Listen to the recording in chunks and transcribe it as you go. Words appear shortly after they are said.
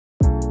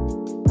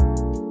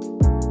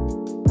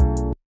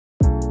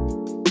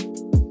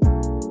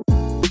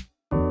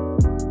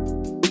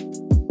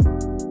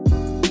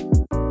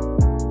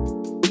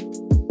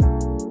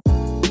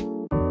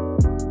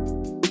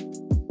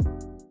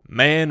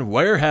Man,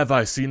 where have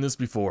I seen this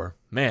before?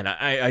 Man,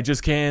 I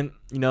just can't,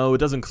 it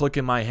doesn't click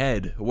in my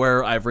head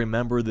where I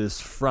remember this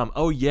from.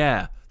 Oh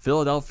yeah,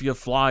 Philadelphia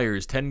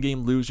Flyers,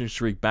 10-game losing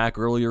streak back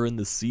earlier in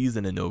the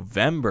season in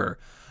November.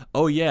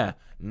 Oh yeah,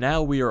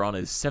 now we are on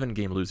a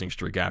 7-game losing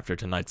streak after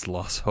tonight's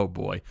loss. Oh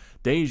boy,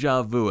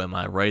 deja vu, am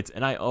I right?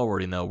 And I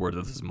already know where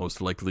this is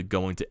most likely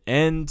going to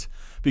end,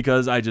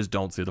 because I just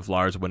don't see the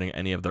Flyers winning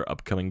any of their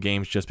upcoming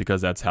games just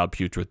because that's how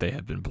putrid they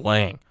have been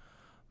playing.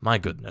 My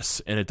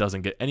goodness, and it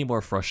doesn't get any more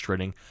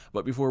frustrating.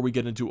 But before we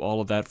get into all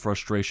of that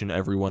frustration,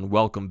 everyone,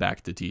 welcome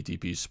back to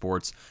TTP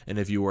Sports. And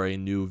if you are a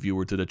new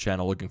viewer to the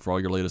channel looking for all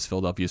your latest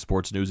Philadelphia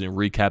sports news and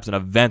recaps and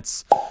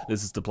events,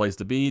 this is the place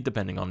to be,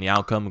 depending on the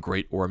outcome,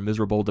 great or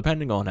miserable,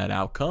 depending on that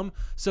outcome.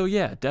 So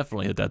yeah,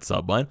 definitely hit that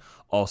sub button.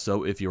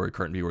 Also, if you're a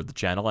current viewer of the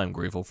channel, I'm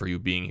grateful for you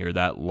being here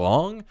that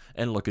long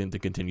and looking to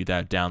continue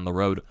that down the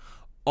road.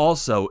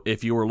 Also,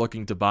 if you are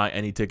looking to buy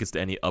any tickets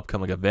to any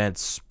upcoming events,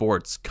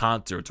 sports,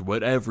 concerts,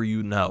 whatever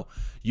you know,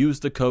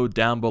 use the code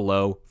down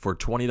below for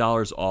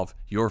 $20 off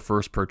your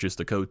first purchase,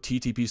 the code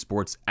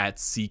TTPSPORTS at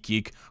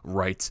SeatGeek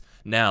right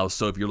now.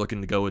 So if you're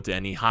looking to go into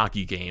any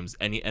hockey games,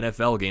 any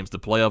NFL games, the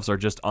playoffs are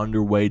just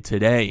underway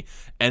today.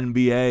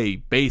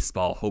 NBA,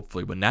 baseball,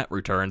 hopefully when that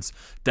returns,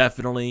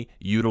 definitely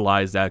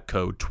utilize that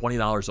code,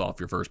 $20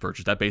 off your first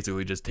purchase. That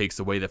basically just takes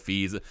away the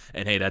fees,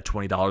 and hey, that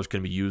 $20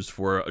 can be used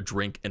for a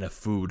drink and a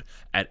food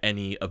at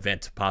any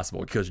event possible,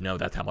 because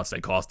that's how much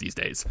they cost these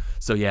days.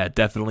 So yeah,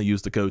 definitely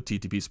use the code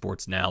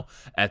TTPSPORTS now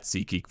at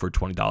SeatGeek for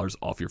 $20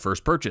 off your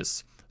first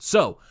purchase.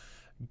 So,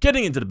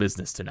 getting into the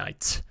business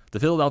tonight, the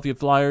Philadelphia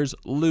Flyers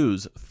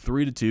lose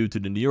 3-2 to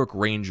the New York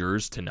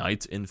Rangers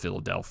tonight in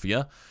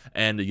Philadelphia,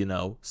 and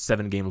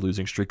 7-game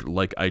losing streak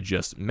like I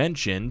just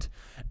mentioned,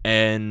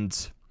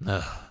 and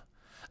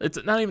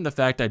it's not even the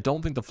fact I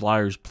don't think the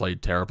Flyers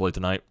played terribly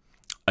tonight.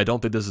 I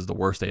don't think this is the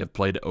worst they have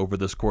played over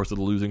this course of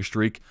the losing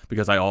streak,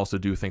 because I also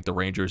do think the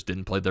Rangers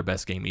didn't play their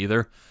best game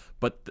either,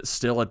 but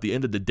still, at the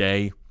end of the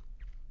day,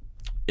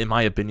 in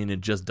my opinion,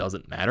 it just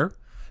doesn't matter,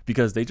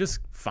 because they just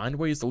find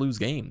ways to lose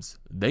games.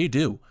 They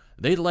do.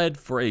 They led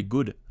for a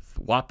good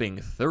whopping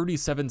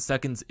 37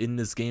 seconds in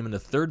this game in the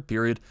third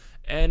period,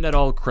 and that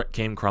all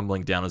came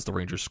crumbling down as the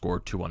Rangers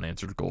scored 2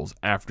 unanswered goals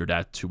after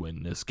that to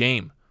win this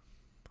game.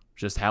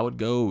 Just how it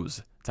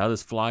goes. It's how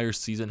this Flyers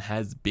season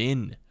has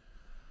been.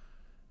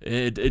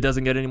 It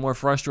doesn't get any more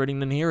frustrating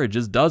than here. It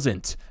just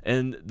doesn't.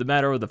 And the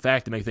matter of the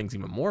fact, to make things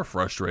even more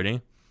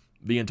frustrating,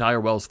 the entire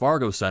Wells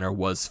Fargo Center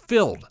was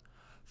filled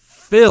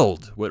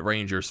with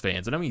Rangers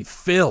fans. And I mean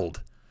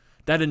filled.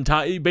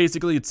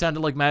 Basically, it sounded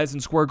like Madison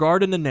Square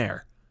Garden in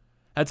there.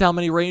 That's how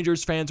many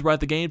Rangers fans were at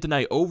the game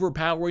tonight,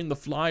 overpowering the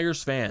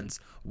Flyers fans.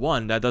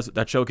 One,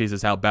 that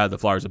showcases how bad the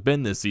Flyers have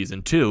been this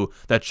season. Two,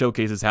 that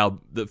showcases how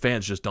the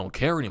fans just don't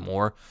care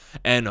anymore.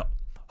 And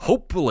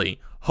hopefully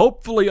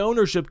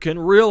ownership can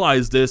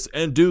realize this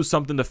and do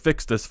something to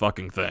fix this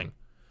fucking thing,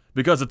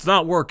 because it's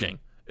not working.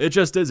 It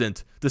just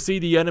isn't. To see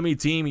the enemy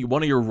team,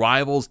 one of your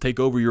rivals, take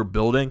over your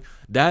building,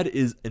 that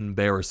is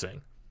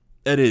embarrassing.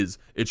 It is.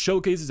 It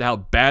showcases how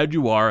bad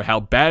you are,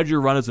 how bad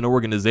you're run as an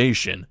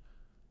organization,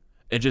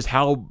 and just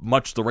how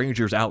much the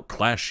Rangers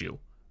outclass you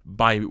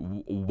by a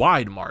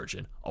wide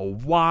margin. A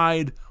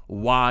wide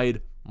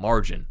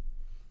margin.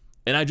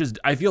 And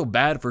I feel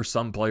bad for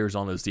some players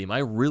on this team. I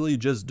really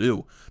just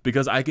do,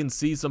 because I can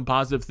see some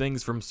positive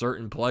things from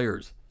certain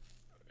players.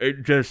 I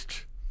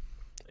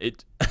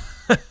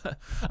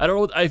don't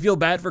know. I feel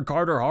bad for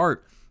Carter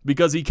Hart,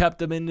 because he kept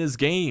them in this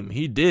game.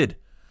 He did.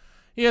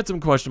 He had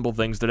some questionable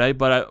things today,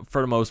 but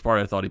for the most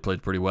part, I thought he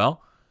played pretty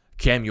well.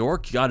 Cam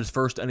York got his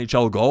first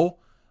NHL goal.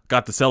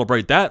 Got to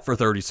celebrate that for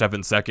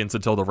 37 seconds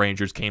until the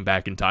Rangers came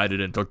back and tied it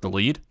and took the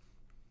lead.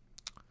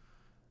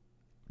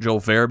 Joel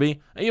Farabee,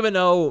 even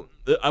though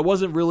I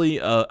wasn't really,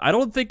 I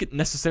don't think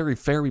necessarily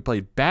Farabee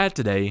played bad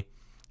today.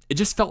 It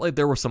just felt like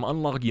there were some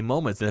unlucky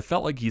moments, and it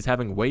felt like he's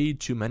having way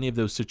too many of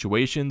those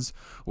situations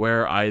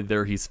where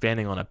either he's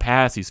fanning on a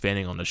pass, he's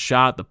fanning on a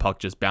shot, the puck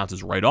just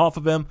bounces right off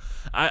of him.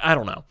 I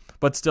don't know.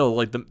 But still,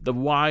 like, the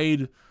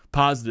wide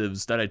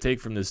positives that I take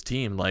from this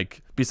team,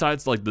 like,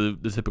 besides, like, the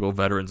typical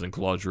veterans in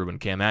Claude Giroux and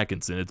Cam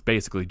Atkinson, it's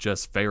basically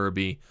just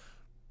Farabee,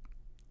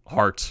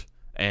 Hart,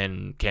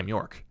 and Cam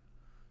York,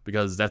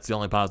 because that's the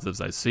only positives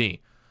I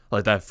see.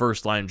 Like, that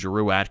first line,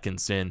 Giroux,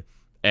 Atkinson,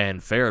 and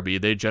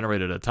Farabee, they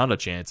generated a ton of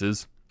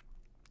chances.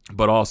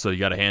 But also, you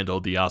got to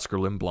handle the Oscar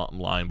Lindblom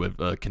line with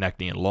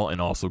Konechny and Lawton.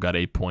 Also got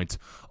 8 points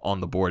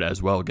on the board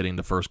as well, getting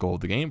the first goal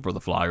of the game for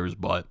the Flyers.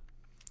 But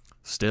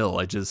still,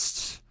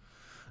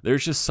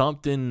 there's just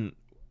something,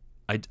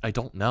 I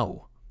don't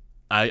know.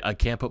 I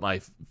can't put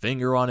my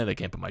finger on it. I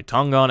can't put my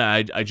tongue on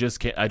it. I just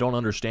can't. I don't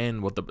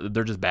understand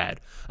they're just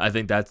bad. I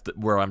think that's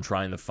where I'm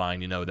trying to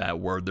find, that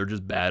word. They're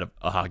just bad,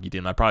 a hockey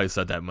team. I probably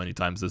said that many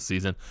times this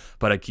season,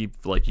 but I keep,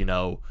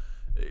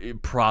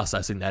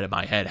 processing that in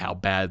my head, how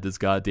bad this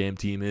goddamn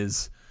team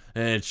is,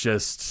 and it's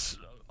just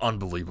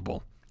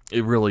unbelievable.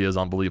 It really is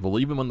unbelievable.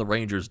 Even when the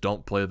Rangers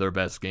don't play their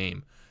best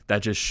game,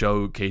 that just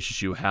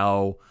showcases you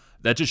how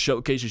That just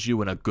showcases you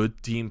when a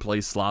good team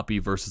plays sloppy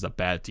versus a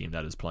bad team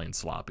that is playing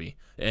sloppy.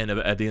 And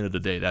at the end of the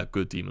day, that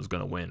good team is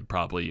going to win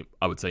probably,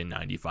 I would say,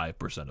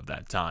 95% of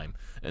that time.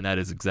 And that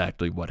is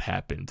exactly what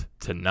happened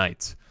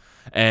tonight.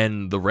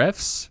 And the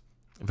refs,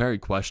 very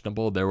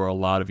questionable. There were a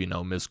lot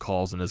of, missed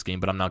calls in this game,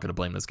 but I'm not going to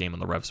blame this game on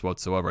the refs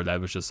whatsoever.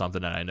 That was just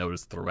something that I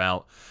noticed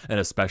throughout, and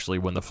especially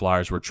when the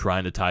Flyers were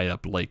trying to tie it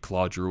up late.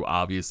 Claude Giroux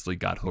obviously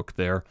got hooked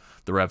there.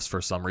 The refs,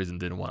 for some reason,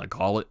 didn't want to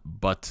call it,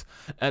 but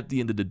at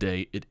the end of the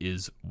day, it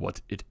is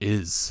what it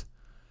is.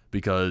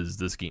 Because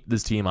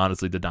this team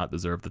honestly did not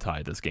deserve to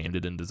tie this game.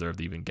 They didn't deserve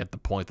to even get the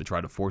point to try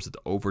to force it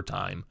to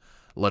overtime,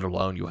 let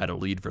alone you had a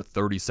lead for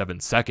 37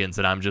 seconds,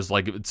 and I'm just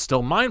like, it's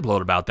still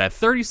mind-blown about that.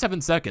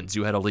 37 seconds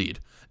you had a lead,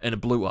 and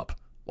it blew up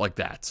like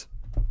that.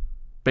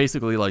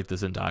 Basically like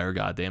this entire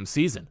goddamn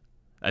season.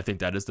 I think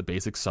that is the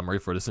basic summary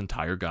for this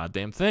entire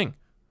goddamn thing.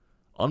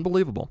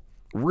 Unbelievable.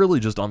 Really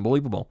just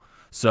unbelievable.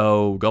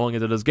 So, going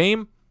into this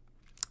game,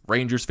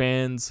 Rangers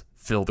fans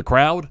fill the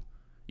crowd.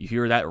 You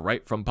hear that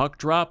right from puck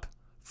drop.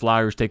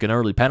 Flyers take an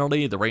early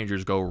penalty. The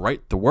Rangers go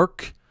right to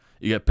work.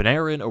 You get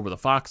Panarin over the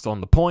Fox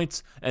on the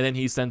points, and then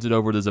he sends it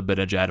over to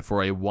Zibanejad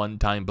for a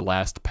one-time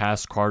blast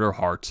past Carter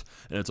Hart,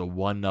 and it's a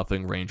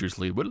 1-0 Rangers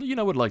lead.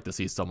 Would like to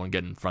see someone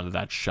get in front of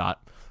that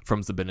shot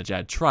from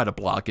Zibanejad, try to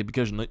block it,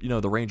 because,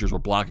 the Rangers were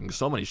blocking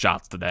so many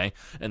shots today,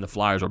 and the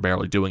Flyers were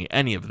barely doing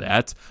any of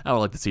that. I would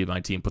like to see my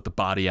team put the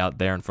body out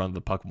there in front of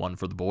the puck, one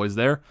for the boys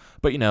there,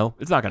 but,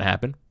 it's not going to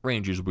happen.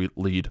 Rangers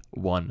lead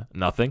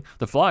 1-0.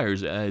 The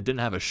Flyers didn't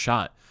have a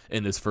shot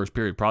in this first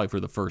period, probably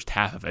for the first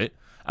half of it.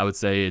 I would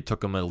say it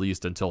took them at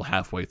least until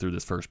halfway through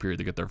this first period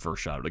to get their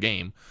first shot of the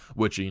game,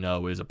 which,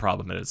 is a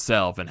problem in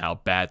itself, and how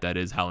bad that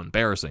is, how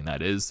embarrassing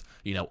that is.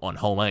 On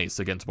home ice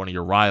against one of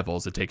your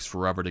rivals, it takes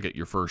forever to get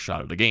your first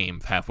shot of the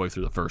game halfway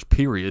through the first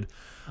period.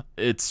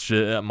 It's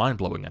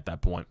mind-blowing at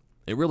that point.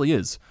 It really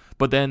is.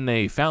 But then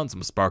they found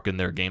some spark in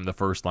their game. The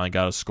first line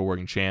got a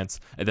scoring chance,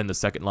 and then the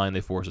second line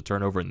they forced a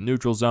turnover in the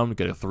neutral zone,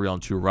 get a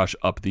 3-on-2 rush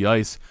up the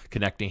ice,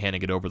 Connecting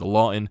handing it over to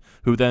Lawton,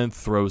 who then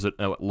throws it,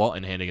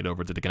 Lawton handing it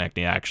over to the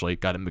Connecting, actually,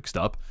 got it mixed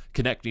up.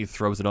 Connecting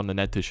throws it on the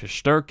net to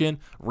Shesterkin,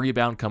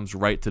 rebound comes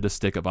right to the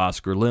stick of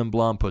Oscar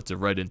Lindblom, puts it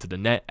right into the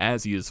net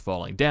as he is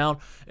falling down,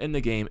 and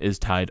the game is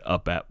tied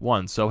up at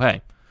 1. So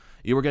hey,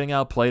 you were getting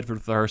outplayed for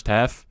the first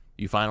half.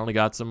 You finally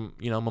got some,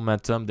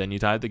 momentum. Then you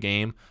tied the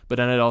game. But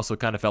then it also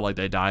kind of felt like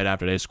they died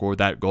after they scored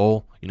that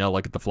goal,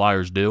 like the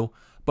Flyers do.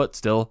 But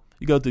still,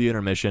 you go to the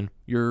intermission.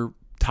 You're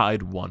tied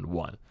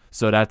 1-1.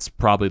 So that's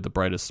probably the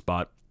brightest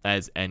spot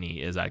as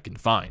any as I can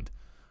find.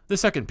 The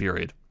second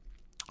period.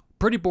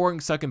 Pretty boring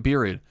second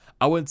period.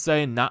 I would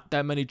say not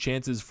that many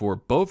chances for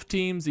both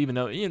teams, even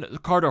though,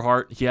 Carter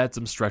Hart, he had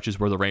some stretches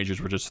where the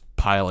Rangers were just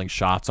piling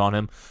shots on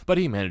him, but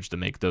he managed to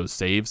make those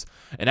saves.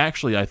 And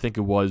actually, I think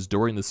it was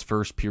during this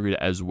first period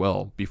as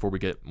well, before we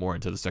get more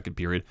into the second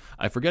period,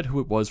 I forget who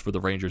it was for the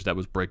Rangers that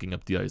was breaking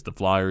up the ice. The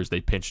Flyers, they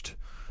pitched,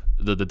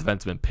 the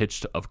defenseman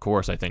pitched, of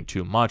course, I think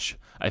too much.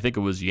 I think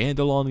it was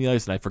Yandel on the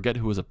ice, and I forget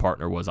who his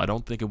partner was. I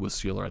don't think it was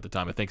Sealer at the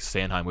time. I think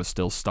Sanheim was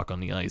still stuck on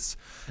the ice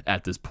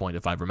at this point,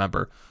 if I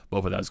remember.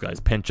 Both of those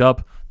guys pinch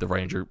up. The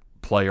Ranger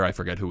player, I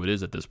forget who it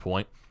is at this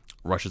point,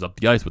 rushes up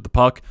the ice with the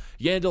puck.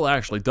 Yandel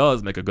actually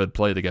does make a good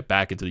play to get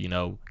back into,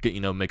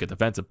 make a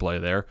defensive play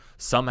there.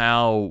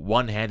 Somehow,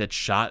 one-handed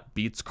shot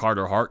beats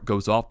Carter Hart,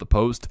 goes off the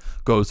post,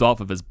 goes off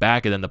of his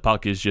back, and then the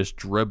puck is just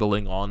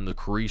dribbling on the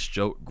crease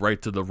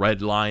right to the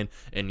red line,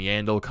 and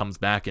Yandel comes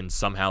back and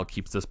somehow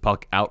keeps this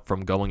puck out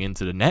from going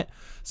into the net.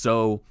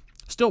 So,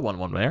 still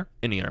 1-1 there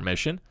in the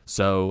intermission.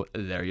 So,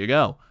 there you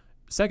go.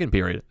 Second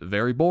period,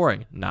 very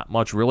boring. Not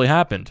much really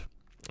happened.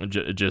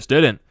 It just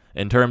didn't.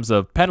 In terms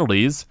of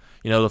penalties,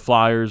 the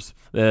Flyers,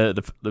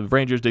 the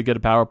Rangers did get a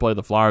power play.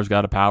 The Flyers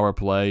got a power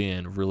play,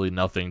 and really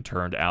nothing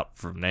turned out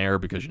from there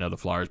because, the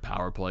Flyers'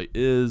 power play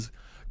is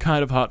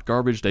kind of hot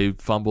garbage. They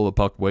fumble the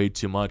puck way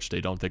too much.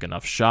 They don't take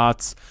enough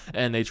shots,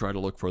 and they try to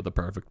look for the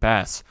perfect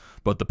pass.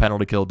 But the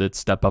penalty kill did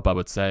step up, I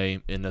would say.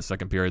 In the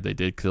second period, they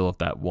did kill off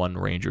that one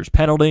Rangers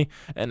penalty,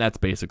 and that's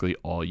basically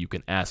all you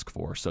can ask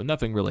for. So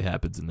nothing really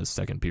happens in this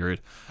second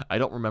period. I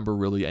don't remember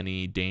really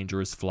any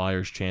dangerous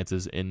Flyers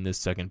chances in this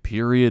second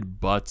period,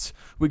 but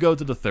we go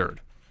to the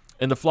third.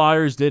 And the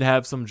Flyers did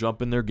have some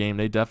jump in their game.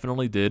 They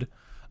definitely did.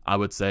 I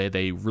would say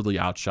they really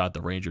outshot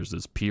the Rangers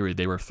this period.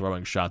 They were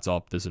throwing shots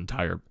off this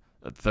entire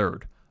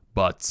third,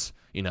 but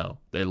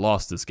they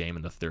lost this game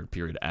in the third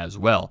period as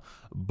well.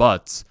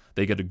 But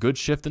they get a good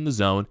shift in the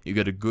zone. You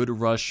get a good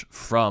rush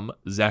from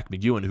Zach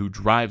McEwen, who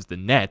drives the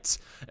net,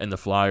 and the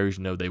Flyers,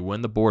 they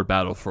win the board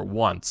battle for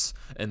once,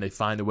 and they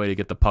find a way to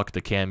get the puck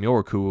to Cam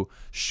York, who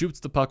shoots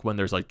the puck when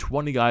there's like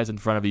 20 guys in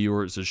front of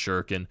Yours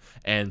Shurkin,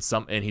 and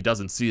he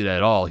doesn't see it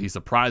at all. He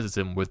surprises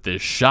him with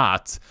this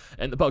shot,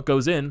 and the puck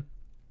goes in.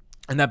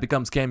 And that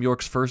becomes Cam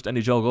York's first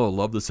NHL goal.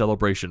 Love the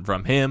celebration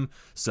from him.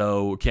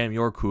 So Cam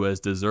York, who has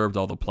deserved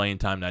all the playing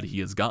time that he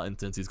has gotten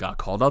since he's got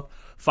called up,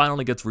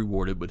 finally gets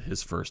rewarded with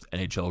his first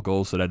NHL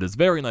goal. So that is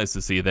very nice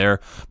to see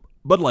there.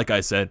 But like I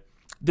said,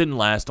 didn't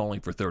last only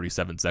for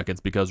 37 seconds,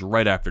 because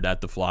right after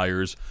that, the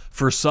Flyers,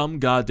 for some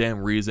goddamn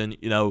reason,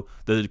 you know,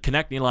 the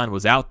Konechny line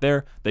was out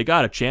there. They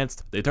got a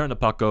chance. They turned the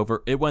puck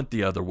over. It went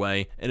the other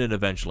way, and it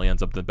eventually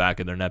ends up in the back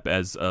of their net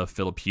as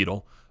Philip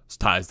Hedl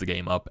ties the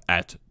game up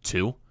at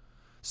 2.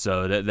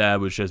 So that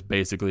was just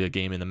basically a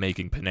game in the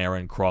making.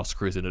 Panarin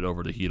cross-creasing it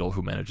over to Hedl,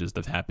 who manages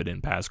to tap it in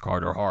past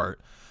Carter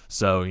Hart.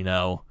 So, you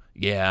know,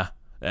 yeah,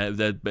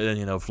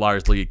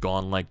 Flyers lead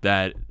gone like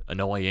that.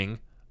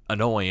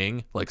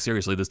 Annoying. Like,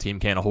 seriously, this team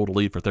can't hold a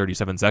lead for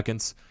 37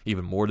 seconds.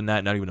 Even more than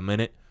that, not even a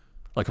minute.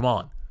 Like, come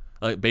on.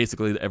 Like,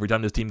 basically, every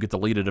time this team gets a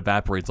lead, it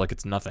evaporates like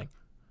it's nothing.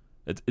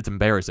 It's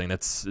embarrassing.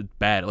 That's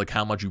bad. Like,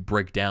 how much you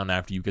break down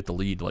after you get the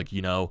lead. Like,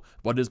 you know,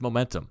 what is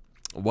momentum?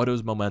 What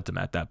is momentum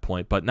at that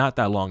point? But not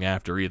that long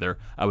after either.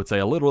 I would say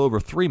a little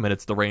over 3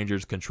 minutes, the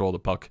Rangers control the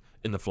puck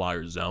in the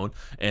Flyers zone,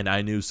 and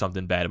I knew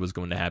something bad was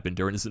going to happen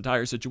during this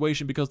entire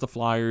situation, because the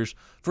Flyers,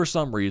 for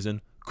some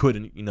reason,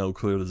 couldn't, you know,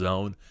 clear the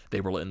zone.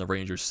 They were letting the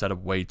Rangers set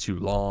up way too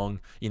long.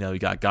 You know, you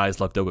got guys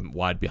left open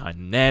wide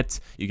behind net.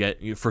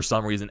 For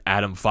some reason,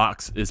 Adam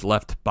Fox is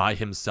left by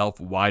himself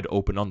wide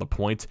open on the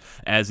point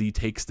as he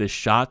takes this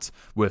shot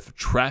with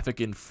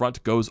traffic in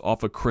front, goes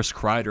off of Chris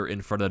Kreider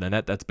in front of the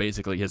net. That's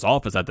basically his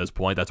office at this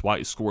point. That's why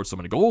he scored so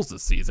many goals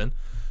this season.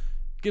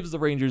 Gives the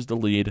Rangers the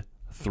lead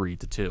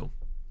 3-2.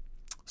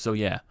 So,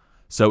 yeah.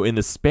 So, in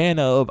the span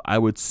of, I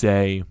would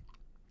say,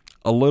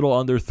 a little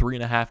under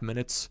 3.5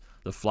 minutes,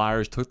 the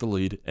Flyers took the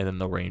lead, and then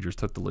the Rangers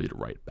took the lead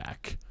right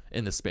back.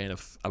 In the span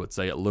of, I would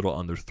say, a little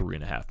under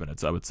 3.5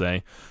 minutes, I would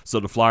say. So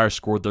the Flyers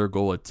scored their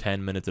goal at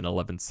 10 minutes and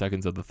 11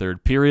 seconds of the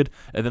third period,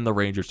 and then the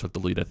Rangers took the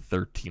lead at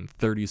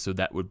 13:30. So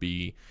that would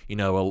be, you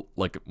know,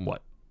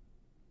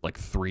 like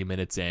 3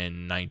 minutes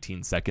and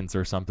 19 seconds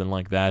or something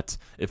like that.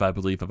 If I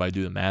do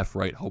the math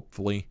right,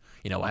 hopefully.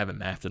 You know, I haven't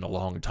mathed in a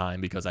long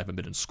time because I haven't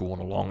been in school in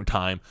a long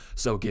time.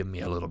 So give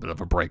me a little bit of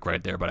a break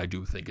right there, but I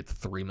do think it's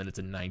 3 minutes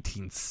and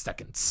 19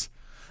 seconds.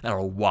 I don't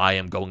know why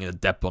I'm going into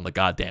depth on the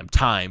goddamn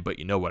time, but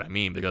you know what I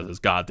mean, because this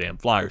goddamn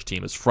Flyers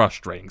team is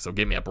frustrating, so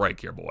give me a break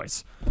here,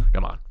 boys.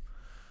 Come on.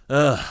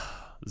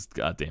 This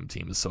goddamn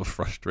team is so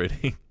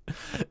frustrating.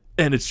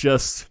 And it's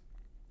just,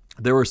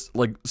 there was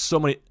like so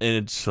many,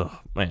 and it's,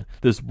 man,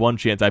 this one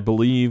chance, I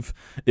believe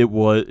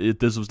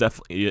this was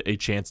definitely a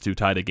chance to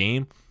tie the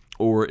game,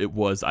 or it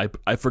was,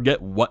 I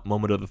forget what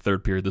moment of the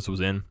third period this was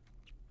in.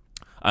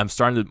 I'm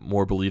starting to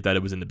more believe that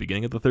it was in the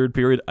beginning of the third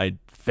period. I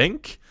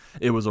think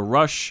it was a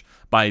rush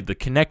by the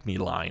Konechny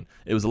line.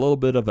 It was a little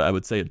bit of, I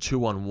would say, a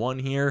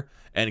 2-on-1 here,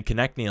 and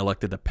Konechny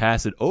elected to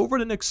pass it over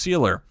to Nick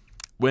Seeler.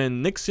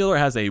 When Nick Seeler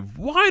has a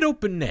wide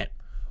open net,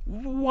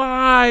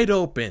 wide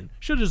open,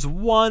 should have just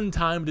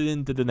one-timed it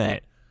into the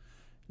net.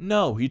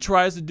 No, he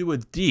tries to do a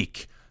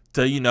deke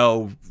to, you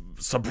know,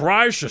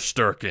 surprise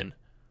Shesterkin.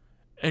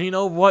 And you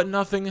know what?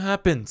 Nothing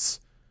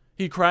happens.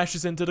 He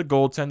crashes into the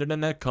goaltender, and the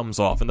net comes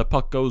off, and the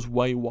puck goes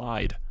way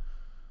wide.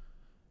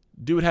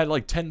 Dude had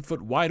like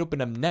 10-foot wide open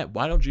of net.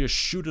 Why don't you just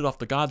shoot it off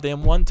the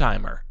goddamn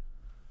one-timer?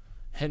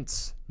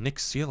 Hence, Nick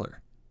Seeler.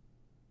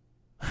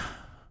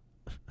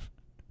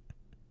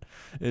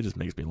 It just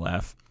makes me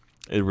laugh.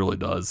 It really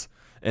does.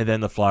 And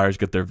then the Flyers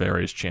get their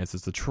various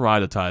chances to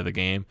try to tie the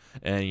game.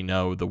 And, you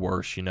know, the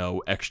worst, you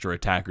know, extra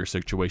attacker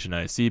situation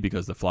I see,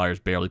 because the Flyers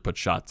barely put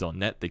shots on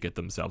net. They get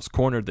themselves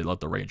cornered. They let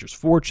the Rangers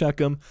forecheck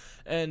them.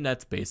 And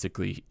that's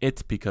basically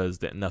it, because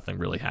nothing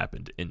really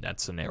happened in that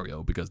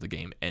scenario, because the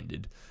game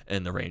ended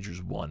and the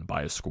Rangers won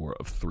by a score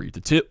of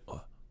 3-2.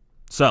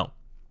 So,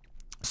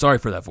 sorry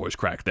for that voice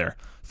crack there.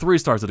 3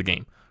 stars of the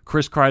game.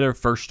 Chris Kreider,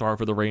 first star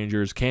for the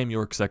Rangers. Cam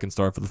York, second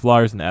star for the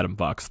Flyers. And Adam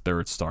Fox,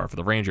 third star for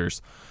the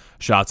Rangers.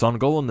 Shots on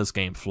goal in this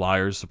game.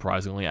 Flyers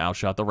surprisingly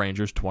outshot the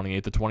Rangers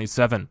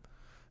 28-27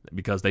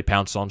 because they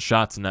pounced on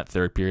shots in that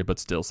third period, but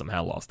still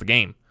somehow lost the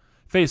game.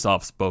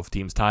 Face-offs, both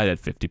teams tied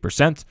at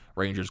 50%.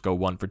 Rangers go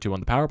 1 for 2 on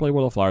the power play,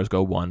 while the Flyers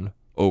go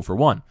 0 for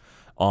 1.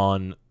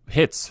 On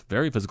hits,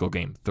 very physical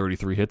game.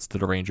 33 hits to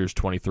the Rangers,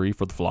 23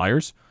 for the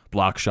Flyers.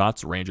 Block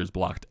shots, Rangers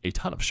blocked a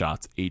ton of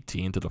shots,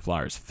 18 to the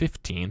Flyers,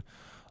 15.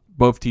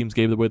 Both teams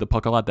gave away the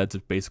puck a lot. That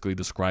just basically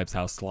describes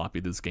how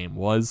sloppy this game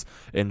was.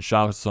 And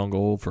shots on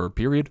goal for a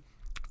period.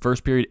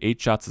 First period,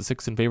 8 shots to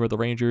 6 in favor of the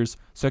Rangers.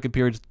 Second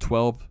period,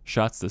 12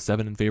 shots to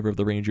 7 in favor of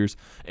the Rangers.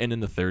 And in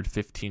the third,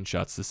 15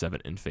 shots to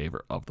 7 in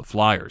favor of the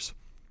Flyers.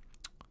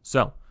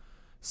 So,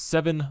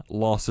 7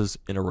 losses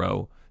in a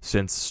row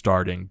since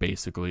starting,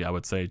 basically, I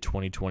would say,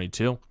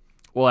 2022.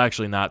 Well,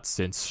 actually, not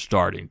since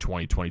starting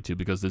 2022,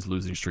 because this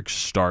losing streak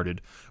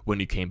started when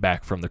he came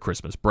back from the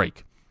Christmas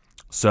break.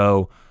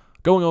 So,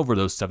 going over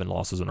those 7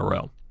 losses in a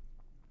row.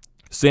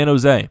 San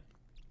Jose,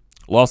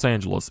 Los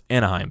Angeles,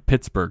 Anaheim,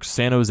 Pittsburgh,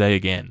 San Jose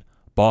again,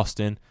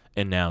 Boston,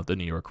 and now the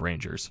New York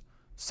Rangers.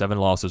 7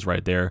 losses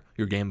right there.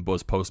 Your game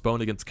was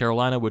postponed against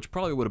Carolina, which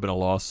probably would have been a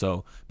loss,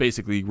 so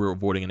basically we're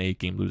avoiding an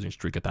 8-game losing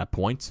streak at that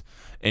point.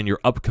 And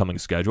your upcoming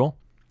schedule,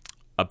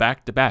 a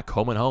back-to-back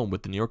home and home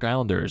with the New York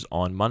Islanders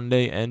on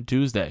Monday and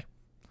Tuesday.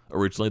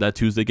 Originally, that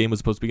Tuesday game was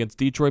supposed to be against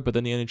Detroit, but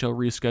then the NHL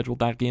rescheduled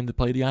that game to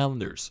play the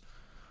Islanders.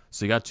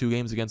 So you got 2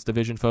 games against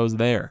division foes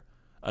there.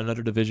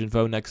 another division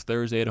foe next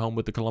Thursday at home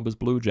with the Columbus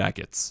Blue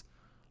Jackets.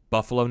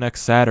 Buffalo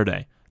next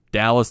Saturday.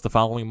 Dallas the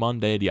following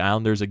Monday. The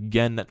Islanders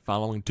again that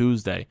following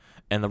Tuesday.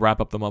 And they'll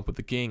wrap up the month with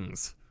the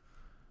Kings.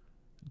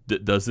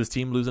 Does this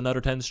team lose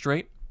another 10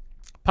 straight?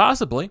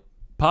 Possibly.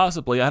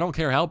 Possibly. I don't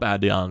care how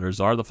bad the Islanders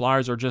are. The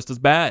Flyers are just as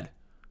bad.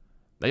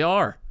 They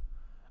are.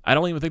 I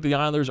don't even think the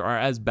Islanders are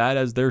as bad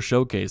as they're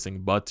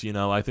showcasing. But,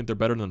 I think they're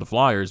better than the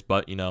Flyers.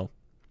 But,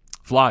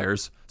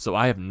 Flyers. So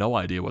I have no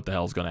idea what the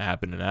hell is going to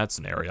happen in that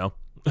scenario.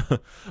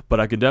 But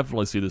I can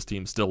definitely see this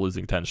team still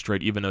losing 10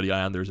 straight, even though the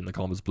Islanders and the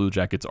Columbus Blue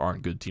Jackets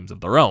aren't good teams of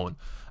their own.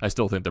 I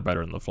still think they're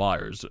better than the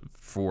Flyers,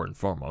 for and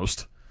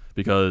foremost.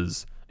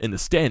 Because in the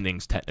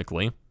standings,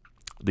 technically,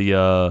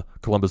 the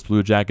Columbus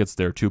Blue Jackets,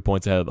 they're 2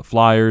 points ahead of the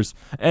Flyers.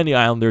 And the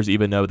Islanders,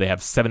 even though they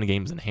have 7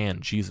 games in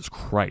hand, Jesus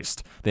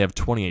Christ, they have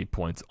 28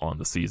 points on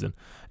the season.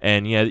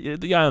 And yeah,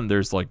 the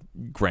Islanders,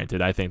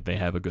 granted, I think they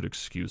have a good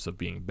excuse of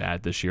being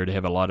bad this year. They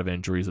have a lot of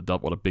injuries, a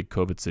double, a big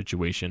COVID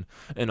situation,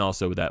 and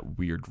also that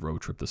weird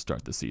road trip to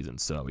start the season.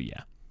 So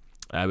yeah,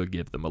 I would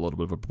give them a little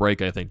bit of a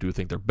break. I do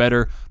think they're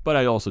better, but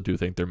I also do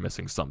think they're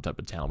missing some type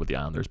of talent with the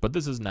Islanders. But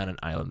this is not an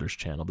Islanders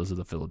channel. This is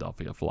a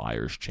Philadelphia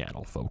Flyers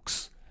channel,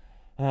 folks.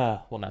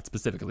 Well, not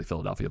specifically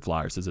Philadelphia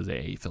Flyers. This is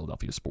a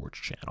Philadelphia sports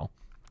channel.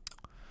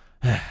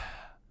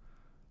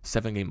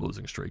 7-game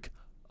losing streak.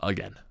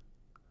 Again.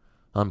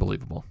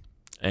 Unbelievable.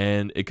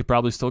 And it could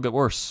probably still get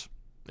worse.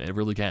 It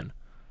really can.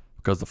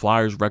 Because the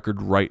Flyers'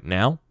 record right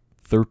now,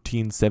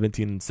 13,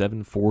 17, and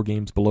 7, 4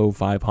 games below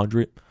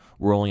 500.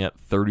 We're only at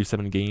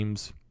 37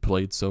 games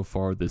played so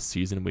far this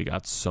season. We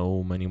got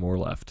so many more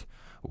left.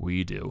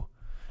 We do.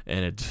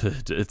 And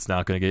it's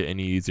not going to get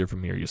any easier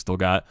from here. You still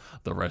got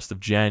the rest of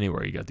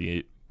January. You got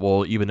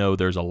even though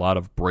there's a lot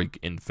of break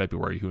in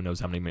February, who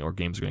knows how many more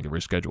games are going to get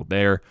rescheduled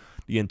there.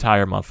 The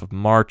entire month of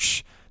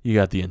March. You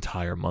got the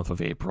entire month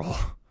of April.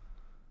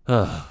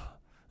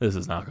 This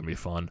is not going to be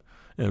fun.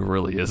 It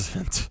really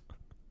isn't.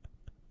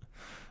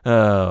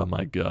 Oh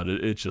my God.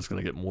 It's just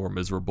going to get more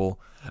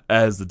miserable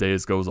as the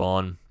days goes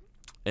on.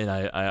 And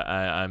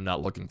I'm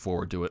not looking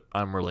forward to it.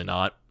 I'm really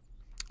not.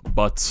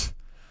 But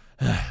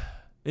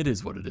it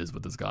is what it is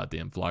with this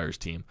goddamn Flyers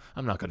team.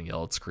 I'm not going to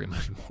yell and scream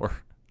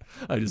anymore.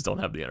 I just don't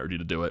have the energy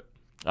to do it.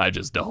 I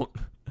just don't.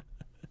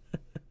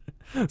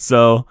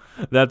 So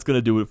that's going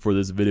to do it for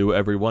this video,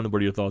 everyone. What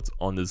are your thoughts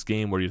on this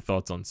game? What are your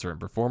thoughts on certain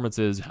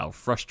performances? How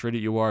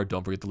frustrated you are?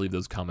 Don't forget to leave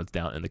those comments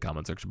down in the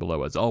comment section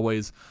below. As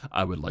always,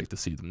 I would like to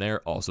see them there.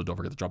 Also, don't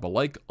forget to drop a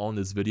like on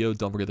this video.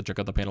 Don't forget to check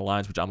out the panel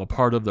lines, which I'm a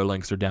part of. Their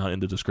links are down in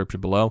the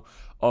description below.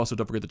 Also,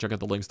 don't forget to check out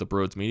the links to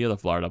BrodesMedia, the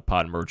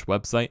Flyer.pod merch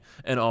website,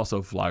 and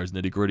also Flyers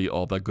Nitty Gritty.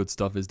 All that good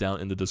stuff is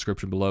down in the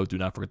description below. Do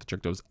not forget to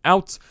check those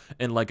out.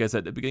 And like I said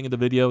at the beginning of the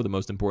video, the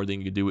most important thing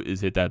you can do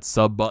is hit that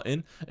sub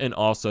button and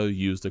also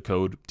use the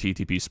code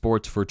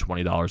TTPSPORTS for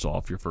 $20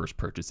 off your first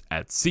purchase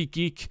at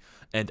SeatGeek.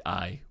 And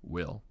I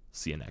will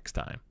see you next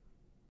time.